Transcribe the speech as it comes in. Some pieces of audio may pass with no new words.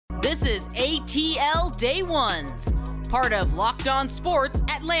This is ATL Day Ones, part of Locked On Sports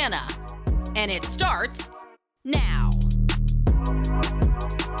Atlanta. And it starts now.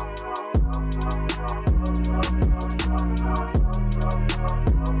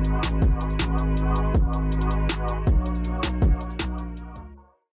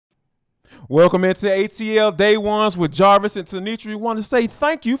 Welcome into ATL Day Ones with Jarvis and Tenitra. We want to say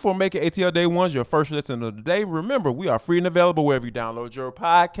thank you for making ATL Day Ones your first listen of the day. Remember, we are free and available wherever you download your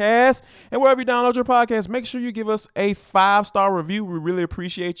podcast. And wherever you download your podcast, make sure you give us a 5-star review. We really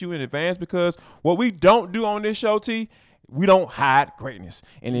appreciate you in advance because what we don't do on this show, T, we don't hide greatness.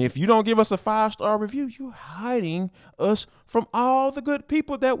 And if you don't give us a 5-star review, you're hiding us from all the good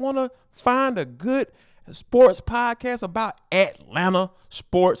people that want to find a good sports podcast about Atlanta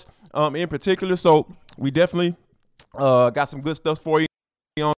sports in particular. So we definitely got some good stuff for you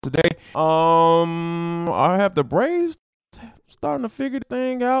on today. I have the Braves starting to figure the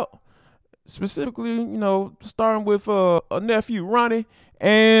thing out, specifically, starting with a nephew, Ronnie,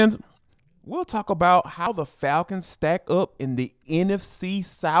 and we'll talk about how the Falcons stack up in the NFC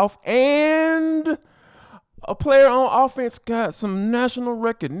South, and a player on offense got some national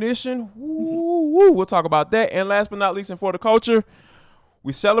recognition. Woo. We'll talk about that. And last but not least, and for the culture,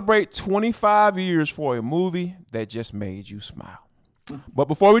 we celebrate 25 years for a movie that just made you smile. But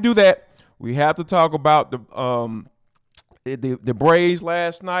before we do that, we have to talk about the Braves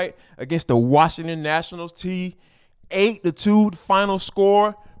last night against the Washington Nationals. 8-2 final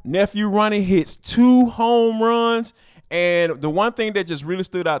score. Nephew Ronnie hits 2 home runs. And the one thing that just really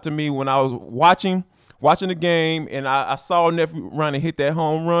stood out to me when I was watching the game and I saw nephew Ronnie hit that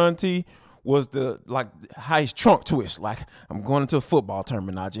home run, T, was how his trunk twist. Like, I'm going into a football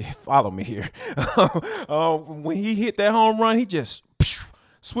terminology. Follow me here. When he hit that home run, he just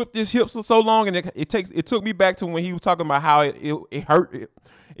swept his hips for so long, and it took me back to when he was talking about how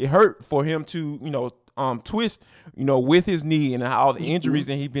it hurt for him to twist with his knee and how the injuries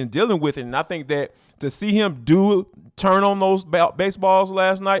that he's been dealing with. And I think that to see him turn on those baseballs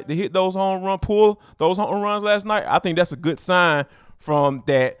last night, to hit those pull those home runs last night, I think that's a good sign from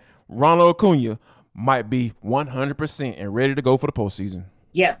that Ronald Acuna might be 100% and ready to go for the postseason.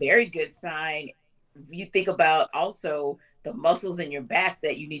 Yeah, very good sign. You think about also the muscles in your back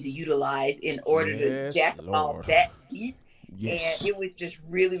that you need to utilize in order to jack the ball that deep. Yes. And it was just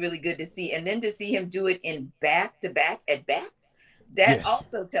really, really good to see. And then to see him do it in back-to-back at-bats, that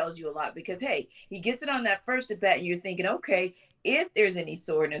also tells you a lot because, hey, he gets it on that first at-bat and you're thinking, okay, if there's any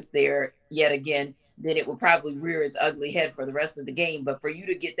soreness there yet again, then it will probably rear its ugly head for the rest of the game. But for you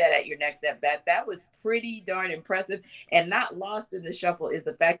to get that at your next at-bat, that was pretty darn impressive. And not lost in the shuffle is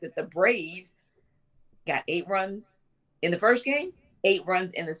the fact that the Braves got 8 runs in the first game, 8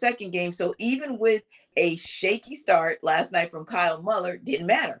 runs in the second game. So even with a shaky start last night from Kyle Muller, didn't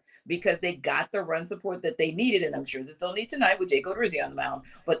matter because they got the run support that they needed. And I'm sure that they'll need tonight with Jake Odorizzi on the mound.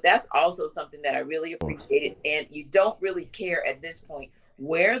 But that's also something that I really appreciated. And you don't really care at this point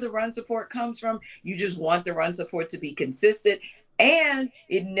where the run support comes from. You just want the run support to be consistent. And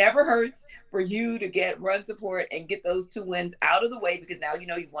it never hurts for you to get run support and get those 2 wins out of the way because now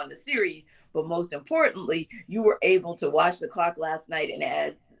you've won the series. But most importantly, you were able to watch the clock last night. And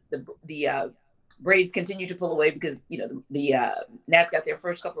as the Braves continue to pull away because, the Nats got their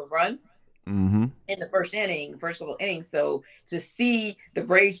first couple of runs in the first couple of innings. So to see the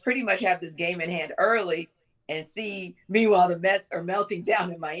Braves pretty much have this game in hand early and see, meanwhile, the Mets are melting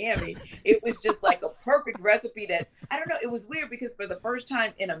down in Miami, it was just like a perfect recipe that, I don't know, it was weird because for the first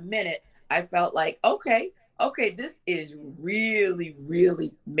time in a minute, I felt like, okay, this is really,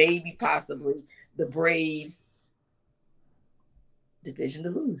 really maybe possibly the Braves' division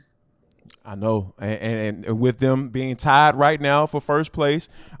to lose. I know, and with them being tied right now for first place,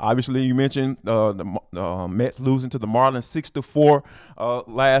 obviously you mentioned the Mets losing to the Marlins 6-4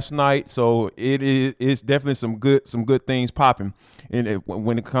 last night, so it's definitely some good things popping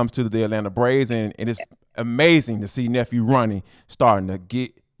when it comes to the Atlanta Braves, and it's amazing to see nephew Ronnie starting to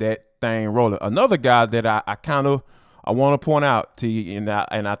get that thing rolling. Another guy that I want to point out to you,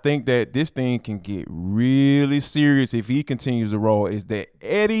 and I think that this thing can get really serious if he continues to roll, is that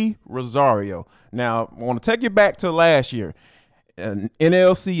Eddie Rosario. Now, I want to take you back to last year,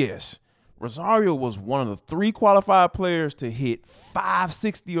 NLCS. Rosario was one of the 3 qualified players to hit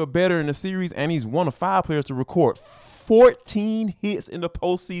 560 or better in the series, and he's one of 5 players to record 14 hits in the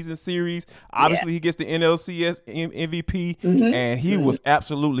postseason series. Obviously, he gets the NLCS MVP, and he was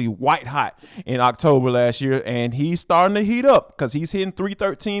absolutely white hot in October last year, and he's starting to heat up because he's hitting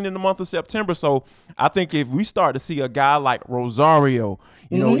 .313 in the month of September. So I think if we start to see a guy like Rosario,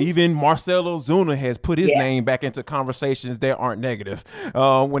 you know, even Marcelo Zuna has put his name back into conversations that aren't negative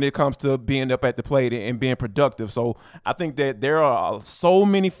when it comes to being up at the plate and being productive. So I think that there are so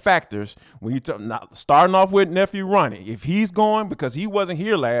many factors when you starting off with nephew Ronnie. If he's going, because he wasn't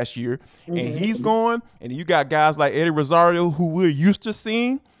here last year, and he's going, and you got guys like Eddie Rosario who we're used to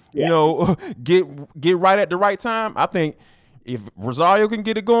seeing, you know, get right at the right time. I think if Rosario can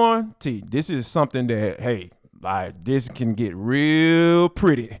get it going, this is something that, hey, like, this can get real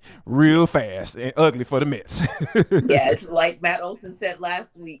pretty, real fast, and ugly for the Mets. It's like Matt Olson said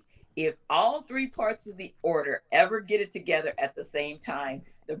last week. If all three parts of the order ever get it together at the same time,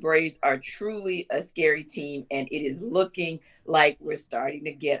 the Braves are truly a scary team, and it is looking like we're starting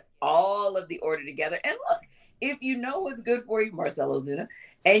to get all of the order together. And look, if you know what's good for you, Marcelo Zuna,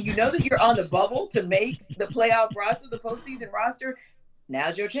 and you know that you're on the bubble to make the playoff roster, the postseason roster,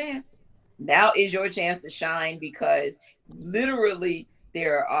 now's your chance. Now is your chance to shine, because literally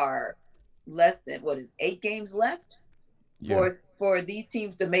there are less than 8 games left for these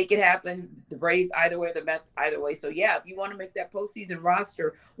teams to make it happen. The Braves either way, the Mets either way. So yeah, if you want to make that postseason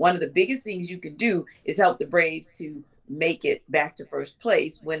roster, one of the biggest things you can do is help the Braves to make it back to first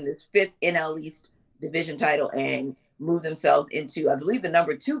place, win this 5th NL East division title, and move themselves into, I believe, the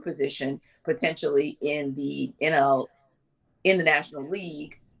number 2 position potentially in the National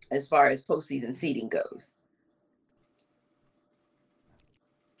League as far as postseason seeding goes.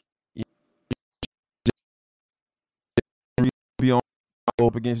 Be on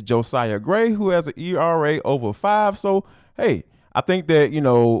up against Josiah Gray, who has an ERA over 5. So hey, I think that, you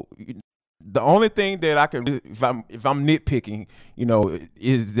know, the only thing that I can, if I'm nitpicking, you know,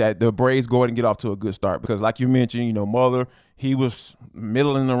 is that the Braves go ahead and get off to a good start, because like you mentioned, you know, Muller, he was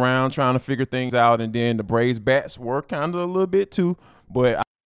middling around trying to figure things out, and then the Braves bats were kind of a little bit too. But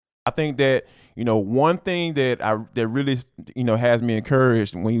I think that, you know, one thing that really, you know, has me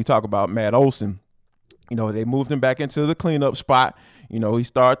encouraged when you talk about Matt Olson, you know, they moved him back into the cleanup spot. You know, he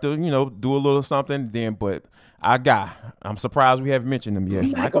started to, you know, do a little something then, but I'm surprised we haven't mentioned him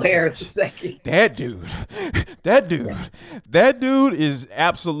yet. Michael Harris II. That dude is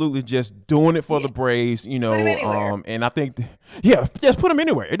absolutely just doing it for the Braves, you know. And I think, just put him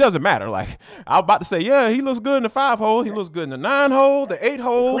anywhere. It doesn't matter. Like, I was about to say, he looks good in the 5-hole. He looks good in the 9-hole, the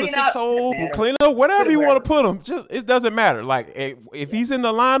 8-hole, the 6-hole, clean up, whatever you want to put him. Just, it doesn't matter. Like, if he's in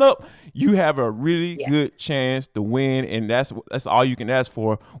the lineup, you have a really good chance to win, and that's all you can ask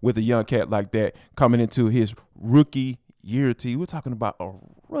for with a young cat like that coming into his rookie year. We're talking about a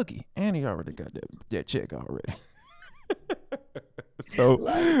rookie, and he already got that check already. So,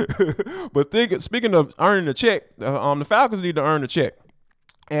 but speaking of earning a check, the Falcons need to earn a check.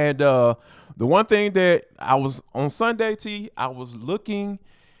 And the one thing that I was on Sunday, I was looking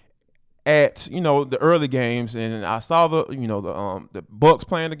at, you know, the early games, and I saw the Bucks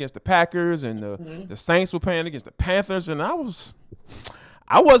playing against the Packers, and the Saints were playing against the Panthers, and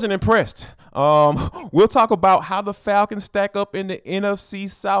I wasn't impressed. We'll talk about how the Falcons stack up in the NFC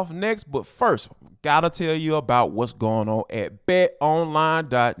South next, but first, gotta tell you about what's going on at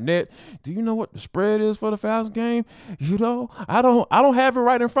betonline.net. Do you know what the spread is for the Falcons game? You know, I don't have it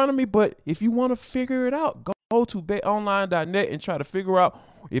right in front of me, but if you want to figure it out, go to betonline.net and try to figure out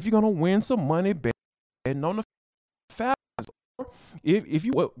if you're gonna win some money betting on the Falcons. If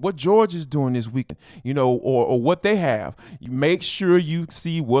you what George is doing this weekend, you know, or what they have, you make sure you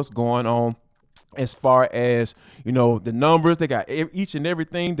see what's going on as far as, you know, the numbers. They got each and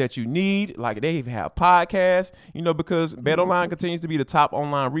everything that you need. Like, they even have podcasts, you know, because BetOnline continues to be the top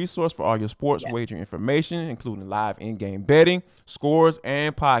online resource for all your sports wagering information, including live in-game betting, scores,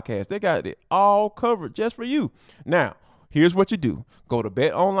 and podcasts. They got it all covered just for you. Now, here's what you do. Go to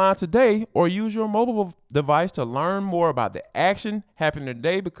BetOnline today or use your mobile device to learn more about the action happening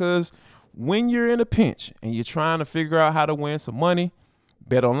today, because when you're in a pinch and you're trying to figure out how to win some money,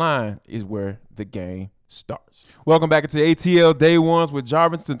 BetOnline is where the game starts. Welcome back to ATL Day Ones with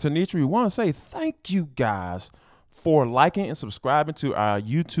Jarvis and Tenitra. We want to say thank you guys for liking and subscribing to our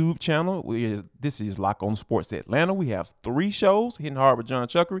YouTube channel. This is Lock On Sports Atlanta. We have 3 shows: Hitting Hard with John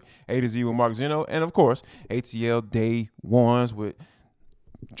Chuckery, A to Z with Mark Zeno, and of course, ATL Day Ones with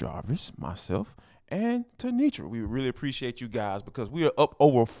Jarvis, myself, and Tenitra. We really appreciate you guys, because we are up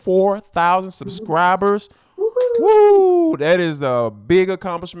over 4,000 subscribers. Woo! That is a big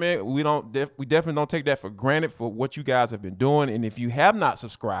accomplishment. We definitely don't take that for granted for what you guys have been doing. And if you have not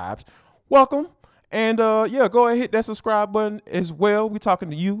subscribed, welcome. And yeah, go ahead, hit that subscribe button as well. We're talking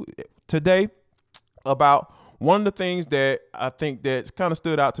to you today about one of the things that I think that kind of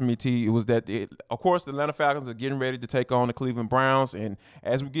stood out to me, T, was that, of course, the Atlanta Falcons are getting ready to take on the Cleveland Browns. And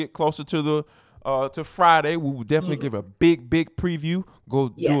as we get closer to to Friday, we will definitely give a big preview,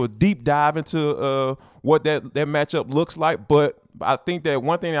 do a deep dive into what that matchup looks like. But I think that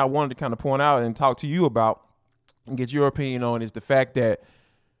one thing I wanted to kind of point out and talk to you about and get your opinion on is the fact that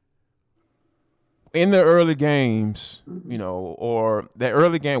in the early games, you know, or that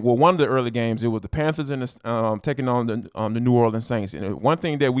early game, well, one of the early games, it was the Panthers and the taking on the New Orleans Saints. And one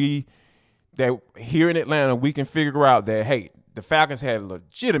thing that here in Atlanta, we can figure out that, hey, the Falcons had a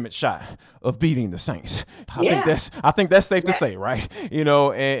legitimate shot of beating the Saints. I think that's safe to say, right? You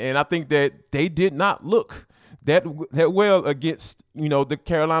know, and I think that they did not look that well against, you know, the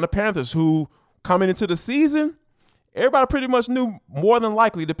Carolina Panthers, who coming into the season, everybody pretty much knew more than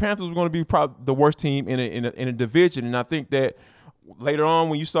likely the Panthers were going to be probably the worst team in a division. And I think that later on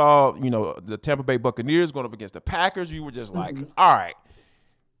when you saw, you know, the Tampa Bay Buccaneers going up against the Packers, you were just like, all right,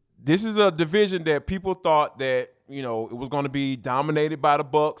 this is a division that people thought that, you know, it was going to be dominated by the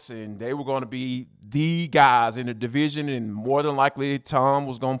Bucs and they were going to be the guys in the division, and more than likely Tom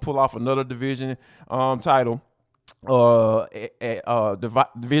was going to pull off another division title.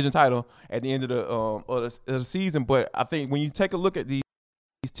 Division title at the end of the season. But I think when you take a look at these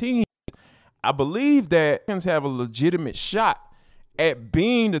teams, I believe that Falcons have a legitimate shot at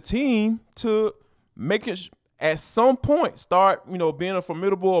being the team to make it at some point start, you know, being a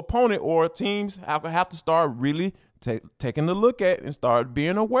formidable opponent, or teams have to start really taking a look at and start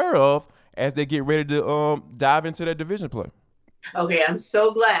being aware of as they get ready to dive into that division play. Okay, I'm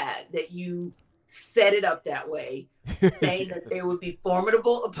so glad that you set it up that way, saying that they would be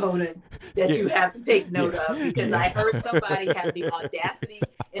formidable opponents that you have to take note of, because I heard somebody have the audacity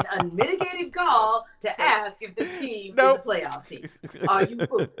and unmitigated gall to ask if this team is a playoff team. Are you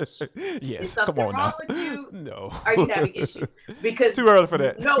foolish? Yes, is something wrong with you? No. Are you having issues? Because too early for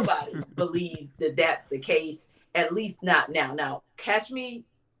that. Nobody believes that that's the case, at least not now. Now, catch me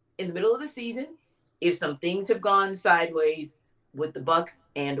in the middle of the season if some things have gone sideways with the Bucs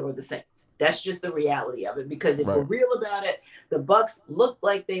and or the Saints. That's just the reality of it, because if we're real about it, the Bucs look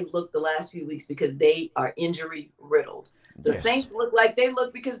like they've looked the last few weeks because they are injury riddled. The Saints look like they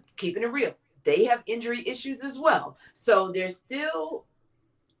look because, keeping it real, they have injury issues as well. So there's still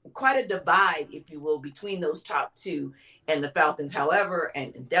quite a divide, if you will, between those top two and the Falcons. However,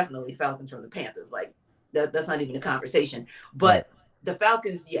 and definitely Falcons from the Panthers, like that's not even a conversation. But the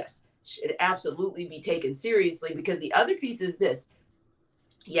Falcons, yes, should absolutely be taken seriously, because the other piece is this.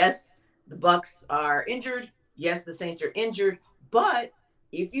 Yes, the Bucs are injured. Yes, the Saints are injured. But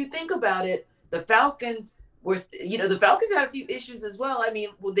if you think about it, the Falcons the Falcons had a few issues as well. I mean,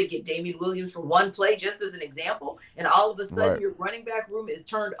 will they get Damian Williams for one play, just as an example? And all of a sudden your running back room is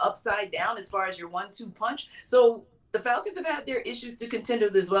turned upside down as far as your 1-2 punch. So the Falcons have had their issues to contend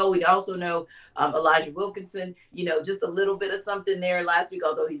with as well. We also know Elijah Wilkinson, you know, just a little bit of something there last week,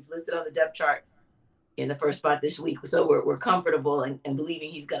 although he's listed on the depth chart in the first spot this week. So we're comfortable and believing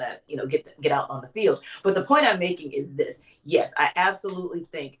he's going to, you know, get out on the field. But the point I'm making is this. Yes, I absolutely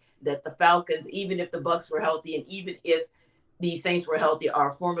think that the Falcons, even if the Bucs were healthy and even if the Saints were healthy,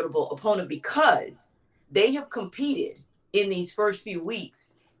 are a formidable opponent, because they have competed in these first few weeks.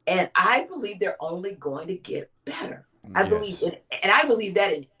 And I believe they're only going to get better. I believe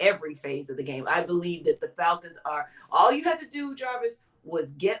that in every phase of the game. I believe that the Falcons all you had to do, Jarvis,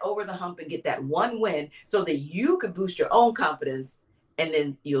 was get over the hump and get that one win so that you could boost your own confidence, and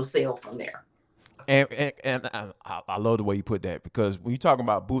then you'll sail from there. And I love the way you put that, because when you're talking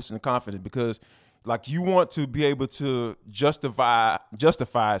about boosting the confidence, because like you want to be able to justify,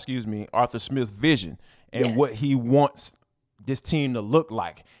 Arthur Smith's vision and what he wants this team to look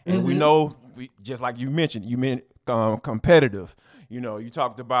like. And we know, just like you mentioned, competitive. You know, you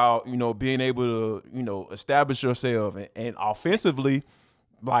talked about, you know, being able to, you know, establish yourself and offensively,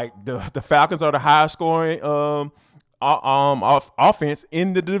 like the Falcons are the highest scoring offense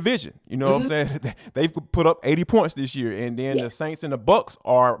in the division. You know what I'm saying? They've put up 80 points this year, and then the Saints and the Bucs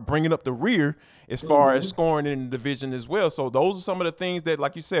are bringing up the rear as far as scoring in the division as well. So those are some of the things that,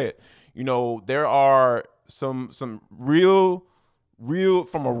 like you said, you know, there are some real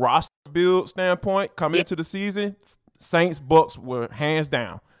from a roster build standpoint coming into the season. Saints, Bucs were hands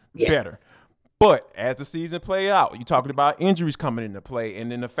down better. But as the season played out, you're talking about injuries coming into play,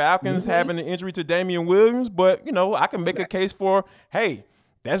 and then the Falcons having an injury to Damian Williams. But, you know, I can make a case for, hey,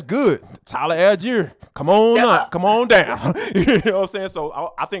 That's good. Tyler Algier, come on up, come on down. You know what I'm saying?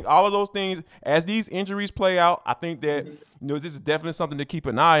 So I think all of those things, as these injuries play out, I think that this is definitely something to keep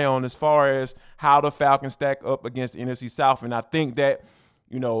an eye on as far as how the Falcons stack up against the NFC South. And I think that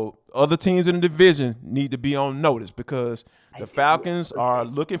other teams in the division need to be on notice because the Falcons are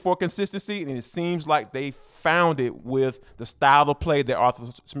looking for consistency, and it seems like they found it with the style of play that Arthur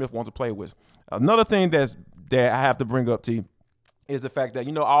Smith wants to play with. Another thing that I have to bring up to you is the fact that,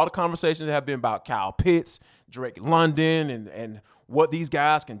 all the conversations have been about Kyle Pitts, Drake London, and what these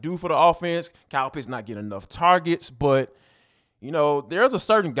guys can do for the offense. Kyle Pitts not getting enough targets, but, there's a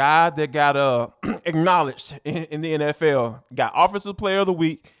certain guy that got acknowledged in the NFL, got Offensive Player of the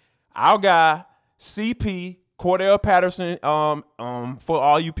Week. Our guy, CP, Cordell Patterson, for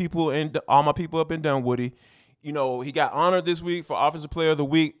all you people and all my people up in Dunwoody, he got honored this week for Offensive Player of the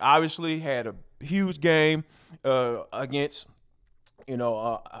Week. Obviously had a huge game against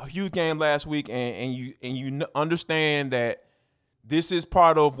a huge game last week, and you understand that this is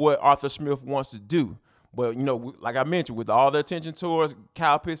part of what Arthur Smith wants to do. But, like I mentioned, with all the attention towards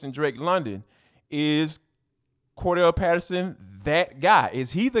Kyle Pitts and Drake London, is Cordell Patterson that guy?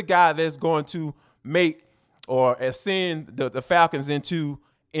 Is he the guy that's going to make or ascend the Falcons into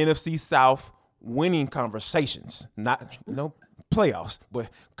NFC South winning conversations? Not playoffs, but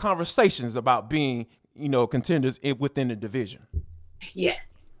conversations about being, contenders within the division.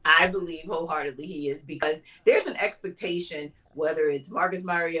 Yes, I believe wholeheartedly he is, because there's an expectation, whether it's Marcus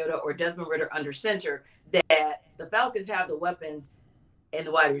Mariota or Desmond Ridder under center, that the Falcons have the weapons in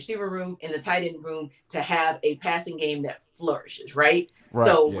the wide receiver room, in the tight end room, to have a passing game that flourishes, right?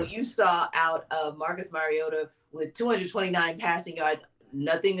 So what you saw out of Marcus Mariota with 229 passing yards,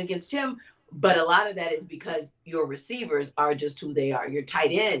 nothing against him, but a lot of that is because your receivers are just who they are. Your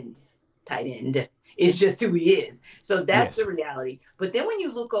tight end is just who he is. So that's the reality. But then when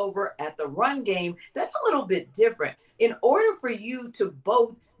you look over at the run game, that's a little bit different. In order for you to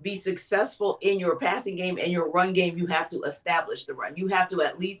both be successful in your passing game and your run game, you have to establish the run. You have to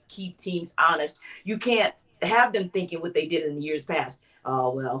at least keep teams honest. You can't have them thinking what they did in the years past. Oh,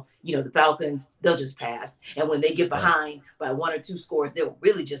 well, the Falcons, they'll just pass. And when they get behind by one or two scores, they'll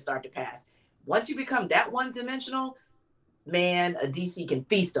really just start to pass. Once you become that one-dimensional, man, a DC can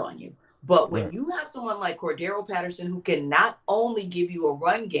feast on you. But when you have someone like Cordero Patterson, who can not only give you a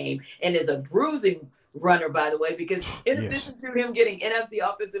run game and is a bruising runner, by the way, because in addition to him getting NFC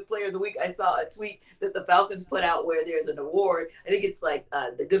Offensive Player of the Week, I saw a tweet that the Falcons put out where there's an award. I think it's like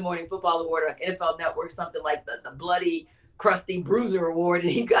the Good Morning Football Award on NFL Network, something like the Bloody Crusty Bruiser Award, and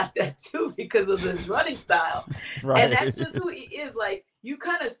he got that too because of his running style. And that's just who he is. Like, you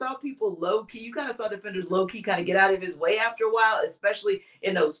kind of saw people low-key, you kind of saw defenders low-key kind of get out of his way after a while, especially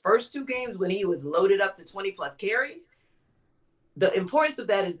in those first two games when he was loaded up to 20-plus carries. The importance of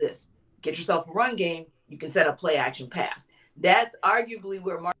that is this: get yourself a run game, you can set a play-action pass. That's arguably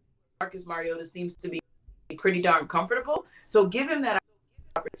where Marcus Mariota seems to be pretty darn comfortable. So give him that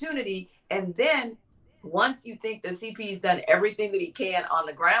opportunity, and then once you think the CP's done everything that he can on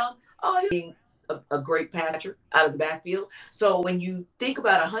the ground, he's being a great passer out of the backfield. So when you think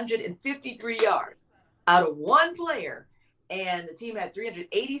about 153 yards out of one player, and the team had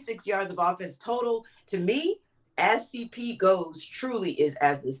 386 yards of offense total, to me, as CP goes, truly is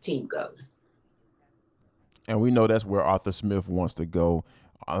as this team goes. And we know that's where Arthur Smith wants to go.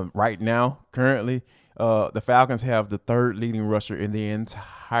 Right now, currently, the Falcons have the third leading rusher in the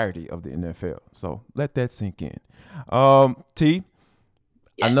entirety of the NFL. So let that sink in. T,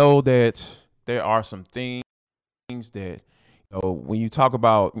 I know that there are some things that, when you talk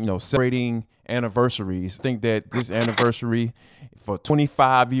about, celebrating anniversaries, I think that this anniversary for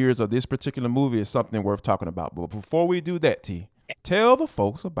 25 years of this particular movie is something worth talking about. But before we do that, T, tell the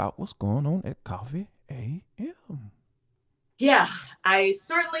folks about what's going on at Coffee AM. Yeah, I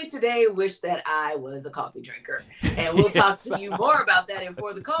certainly today wish that I was a coffee drinker. And we'll talk to you more about that in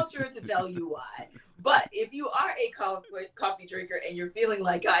For the Culture to tell you why. But if you are a coffee drinker and you're feeling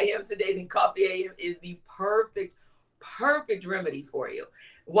like I am today, then Coffee AM is the perfect remedy for you.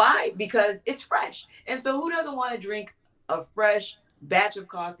 Why? Because it's fresh. And so who doesn't want to drink a fresh batch of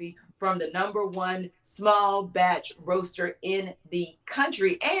coffee from the #1 small batch roaster in the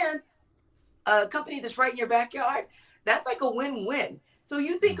country, and a company that's right in your backyard? That's like a win-win. So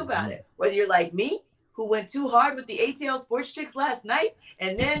you think about it, whether you're like me, who went too hard with the ATL Sports Chicks last night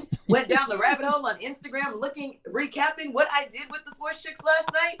and then went down the rabbit hole on Instagram recapping what I did with the Sports Chicks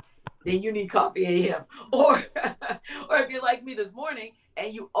last night, then you need Coffee AM. Or if you're like me this morning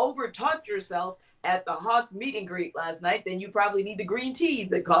and you overtalked yourself at the Hawks meet and greet last night, then you probably need the green teas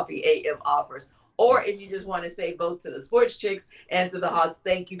that Coffee AM offers. Or if you just want to say both to the Sports Chicks and to the Hawks,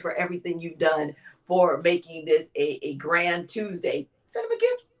 thank you for everything you've done for making this a grand Tuesday. Send them a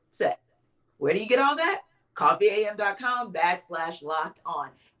gift set. Where do you get all that? coffeeam.com/locked on.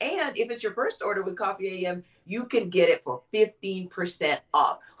 And if it's your first order with Coffee AM, you can get it for 15%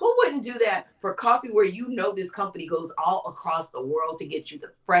 off. Who wouldn't do that for coffee where you know this company goes all across the world to get you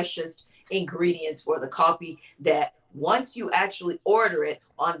the freshest ingredients for the coffee that once you actually order it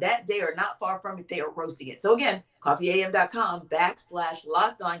on that day or not far from it, they are roasting it. So again,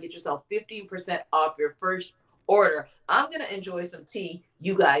 coffeeam.com/locked on. Get yourself 15% off your first order. I'm going to enjoy some tea.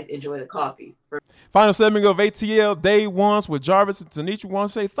 You guys enjoy the coffee. Final segment of ATL Day Ones with Jarvis and Tenitra. Want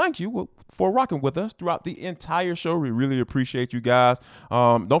to say thank you for rocking with us throughout the entire show. We really appreciate you guys.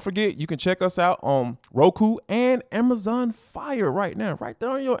 Don't forget, you can check us out on Roku and Amazon Fire right now, right there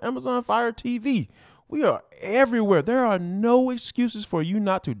on your Amazon Fire TV. We are everywhere. There are no excuses for you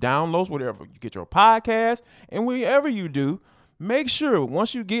not to download whatever you get your podcast, and wherever you do, make sure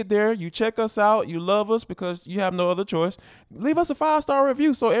once you get there, you check us out. You love us because you have no other choice. Leave us a 5-star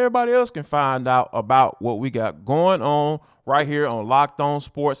review so everybody else can find out about what we got going on right here on Locked On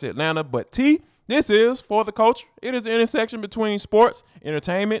Sports Atlanta. But T, this is For the Culture. It is the intersection between sports,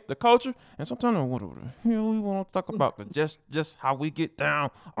 entertainment, the culture, and sometimes what we want to talk about just how we get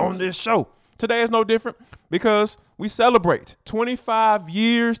down on this show. Today is no different because we celebrate 25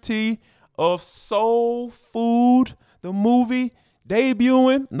 years, T, of Soul Food, the movie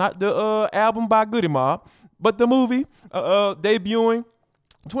debuting, not the album by Goody Mob, but the movie debuting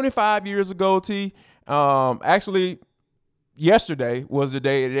 25 years ago, T. Actually, yesterday was the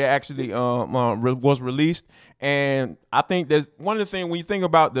day it actually was released. And I think that's one of the things when you think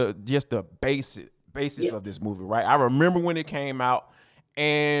about the basis yes. of this movie, right? I remember when it came out,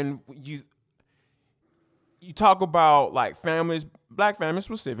 and you talk about like families, black families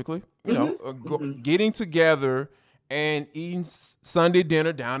specifically, you know, getting together and eating Sunday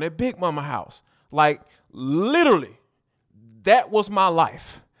dinner down at Big Mama house. Like literally, that was my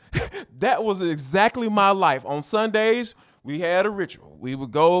life. That was exactly my life. On Sundays, we had a ritual. We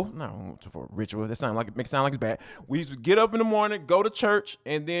would go, no, for a ritual, that sound like it makes it sound like it's bad. We used to get up in the morning, go to church,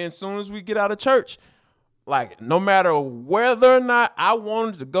 and then as soon as we get out of church, like no matter whether or not I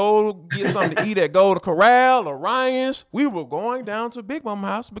wanted to go get something to eat at Golden Corral or Ryan's, we were going down to Big Mama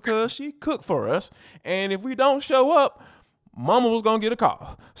house because she cooked for us. And if we don't show up, Mama was going to get a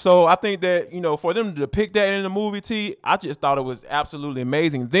call. So I think that, you know, for them to depict that in the movie, T, I just thought it was absolutely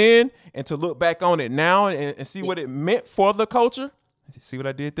amazing then. And to look back on it now and see what it meant for the culture. See what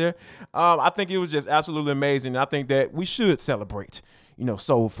I did there? I think it was just absolutely amazing. I think that we should celebrate, you know,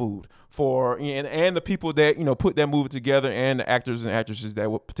 soul food for and the people that, you know, put that movie together and the actors and actresses that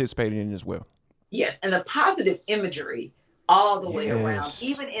were participating in it as well. Yes, and the positive imagery all the way around,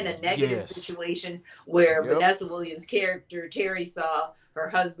 even in a negative situation where Vanessa Williams' character, Terry, saw her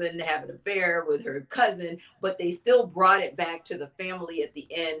husband have an affair with her cousin, but they still brought it back to the family at the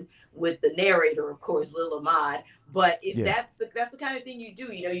end with the narrator, of course, Lil Ahmad. But that's the kind of thing you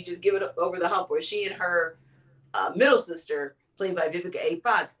do, you know, you just give it over the hump. Where she and her middle sister, played by Vivica A.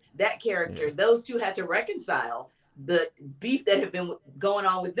 Fox, that character, those two had to reconcile the beef that had been going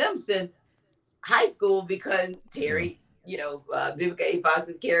on with them since high school because Terry, you know, Vivica A.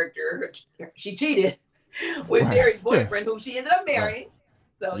 Fox's character, she cheated with Terry's boyfriend, whom she ended up marrying.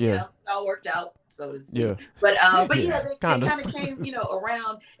 So, you know, it all worked out, so to speak. Yeah. But they kind of came, you know,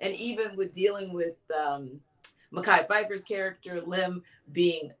 around, and even with dealing with Mekhi Phifer's character, Lim,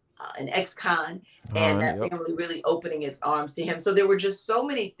 being an ex-con, and that family really opening its arms to him. So there were just so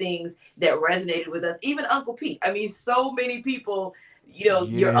many things that resonated with us. Even Uncle Pete. I mean, so many people, you know,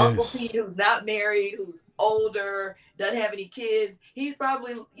 your Uncle Pete who's not married, who's older, doesn't have any kids. He's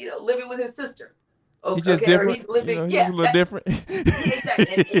probably, you know, living with his sister. Okay, he's just different. He's living, you know, he's a little different.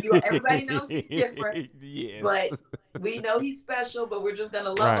 Exactly. And everybody knows he's different. But we know he's special, but we're just going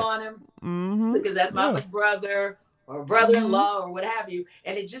to love on him because that's Mama's brother or brother-in-law or what have you.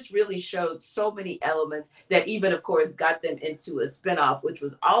 And it just really showed so many elements that even, of course, got them into a spinoff, which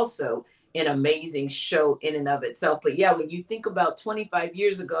was also an amazing show in and of itself. But yeah, when you think about 25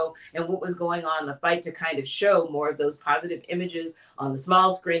 years ago and what was going on, the fight to kind of show more of those positive images on the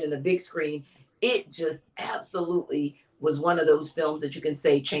small screen and the big screen, it just absolutely was one of those films that you can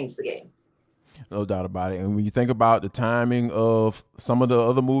say changed the game. No doubt about it. And when you think about the timing of some of the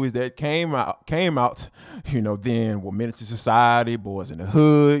other movies that came out, you know, then Menace to Society, Boys in the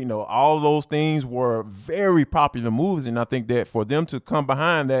Hood, you know, all those things were very popular movies. And I think that for them to come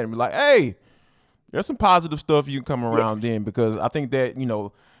behind that and be like, hey, there's some positive stuff you can come around then, because I think that, you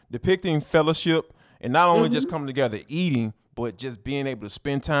know, depicting fellowship And not only just coming together eating, but just being able to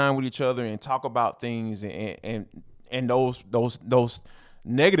spend time with each other and talk about things and those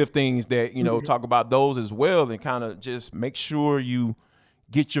negative things that, you know, talk about those as well, and kind of just make sure you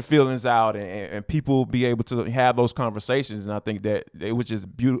get your feelings out and people be able to have those conversations. And I think that it was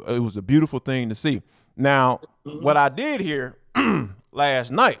just beautiful. It was a beautiful thing to see. Now, what I did here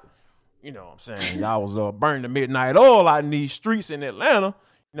last night, you know what I'm saying, y'all was burning the midnight oil out in these streets in Atlanta.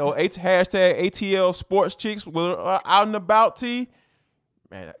 You know, hashtag ATL sports chicks were out and about, T.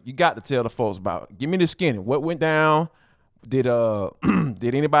 Man, you got to tell the folks about it. Give me the skinny. What went down? Did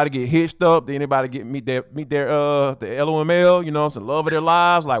did anybody get hitched up? Did anybody meet their the LOML, you know, some love of their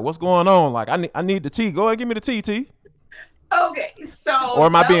lives? Like, what's going on? Like, I need the tea. Go ahead, give me the tea, T. Okay, so or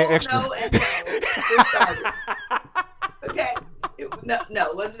am I being extra? No, okay.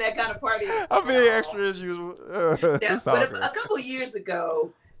 No, wasn't that kind of party? I'm being extra as usual. But a couple of years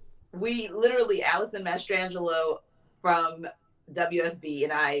ago, we literally, Allison Mastrangelo from WSB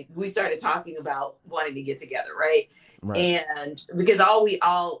and we started talking about wanting to get together, right? And because all we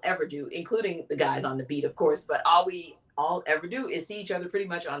ever do, including the guys on the beat, of course, but all we ever do is see each other pretty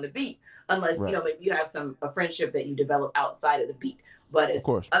much on the beat, unless, you know, maybe you have a friendship that you develop outside of the beat. But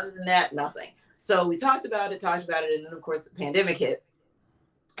other than that, nothing. So we talked about it. And then, of course, the pandemic hit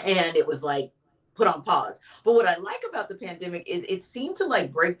and it was like put on pause. But what I like about the pandemic is it seemed to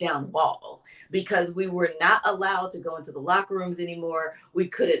like break down walls, because we were not allowed to go into the locker rooms anymore. We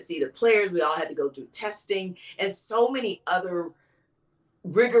couldn't see the players. We all had to go through testing and so many other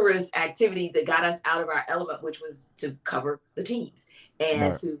rigorous activities that got us out of our element, which was to cover the teams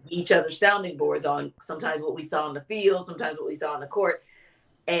and to each other's sounding boards on sometimes what we saw on the field, sometimes what we saw on the court,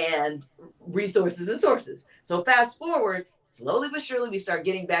 and resources and sources. So fast forward, slowly but surely, we start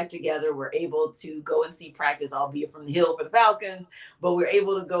getting back together. We're able to go and see practice, albeit from the hill for the Falcons, but we're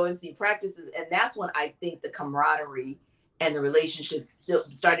able to go and see practices. And that's when I think the camaraderie and the relationships still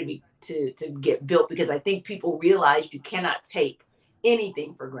started to get built, because I think people realized you cannot take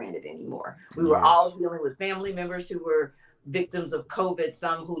anything for granted anymore. We were all dealing with family members who were victims of COVID,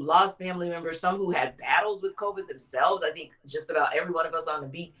 some who lost family members, some who had battles with COVID themselves. I think just about every one of us on the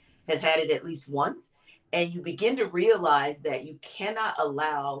beat has had it at least once. And you begin to realize that you cannot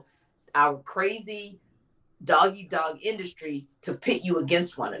allow our crazy dog-eat-dog industry to pit you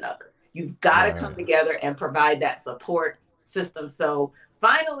against one another. You've got to come together and provide that support system. So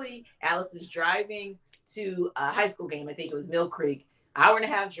finally, Allison's driving to a high school game. I think it was Mill Creek,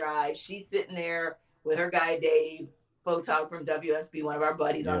 hour-and-a-half drive. She's sitting there with her guy, Dave, photog from WSB, one of our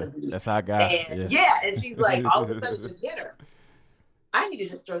buddies on the beat. That's our guy. And and she's like, all of a sudden, it just hit her. I need to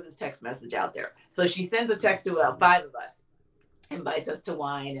just throw this text message out there. So she sends a text to about 5 of us, invites us to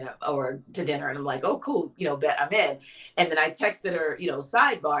wine or to dinner. And I'm like, oh, cool. You know, bet I'm in. And then I texted her, you know,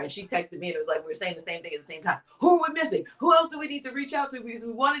 sidebar, and she texted me, and it was like, we were saying the same thing at the same time. Who are we missing? Who else do we need to reach out to? Because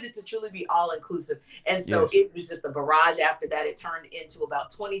we wanted it to truly be all inclusive. And so it was just a barrage. After that, it turned into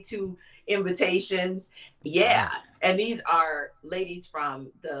about 22 invitations. And these are ladies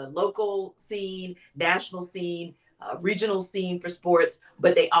from the local scene, national scene, regional scene for sports,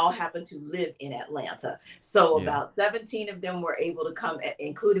 but they all happen to live in Atlanta. So about 17 of them were able to come,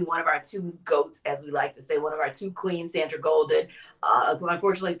 including one of our 2 GOATs, as we like to say, one of our 2 queens, Sandra Golden.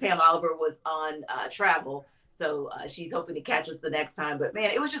 Unfortunately, Pam Oliver was on travel, so she's hoping to catch us the next time. But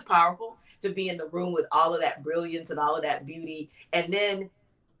man, it was just powerful to be in the room with all of that brilliance and all of that beauty. And then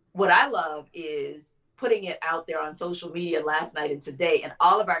what I love is putting it out there on social media last night and today, and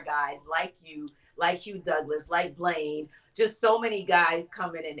all of our guys like you, like Hugh Douglas, like Blaine, just so many guys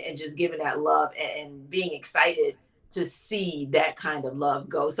coming and just giving that love and being excited to see that kind of love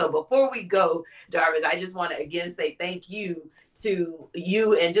go. So before we go, Jarvis, I just want to again say thank you to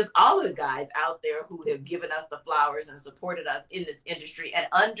you and just all of the guys out there who have given us the flowers and supported us in this industry, and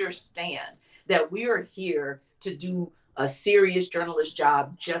understand that we are here to do a serious journalist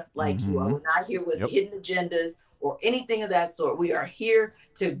job just like you are. We're not here with hidden agendas or anything of that sort. We are here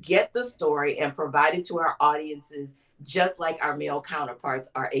to get the story and provide it to our audiences, just like our male counterparts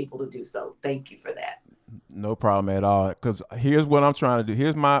are able to do so. Thank you for that. No problem at all. Because here's what I'm trying to do.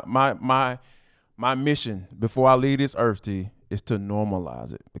 Here's my mission before I leave this earth, T, is to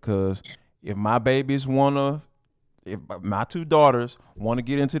normalize it. Because if my babies if my 2 daughters want to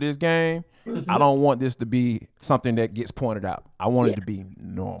get into this game, I don't want this to be something that gets pointed out. I want it to be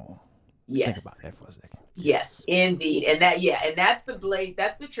normal. Think about that for a second. Yes, indeed. And that's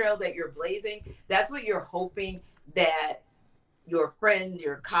the trail that you're blazing. That's what you're hoping that your friends,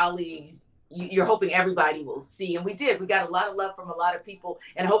 your colleagues, you're hoping everybody will see. And we got a lot of love from a lot of people.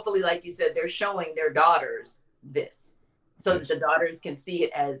 And hopefully, like you said, they're showing their daughters this. so that the daughters can see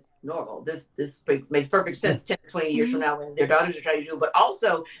it as normal. This makes perfect sense 10 to 20 years from now when their daughters are trying to do it, but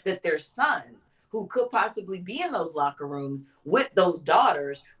also that their sons who could possibly be in those locker rooms with those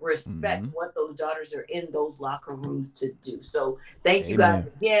daughters respect what those daughters are in those locker rooms to do. So thank you guys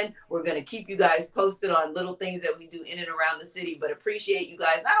again. We're going to keep you guys posted on little things that we do in and around the city, but appreciate you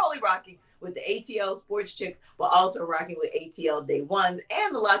guys not only rocking with the ATL Sports Chicks, but also rocking with ATL Day Ones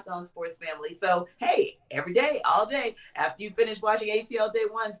and the Locked On Sports family. So, hey, every day, all day, after you finish watching ATL Day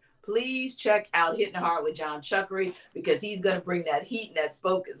Ones, please check out Hitting It Hard with John Chuckery, because he's going to bring that heat and that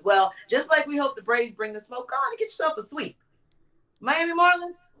smoke as well. Just like we hope the Braves bring the smoke, go on and get yourself a sweep. Miami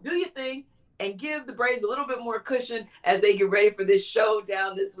Marlins, do your thing and give the Braves a little bit more cushion as they get ready for this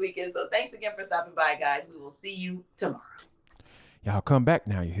showdown this weekend. So thanks again for stopping by, guys. We will see you tomorrow. Y'all come back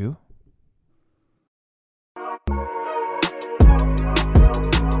now, you hear?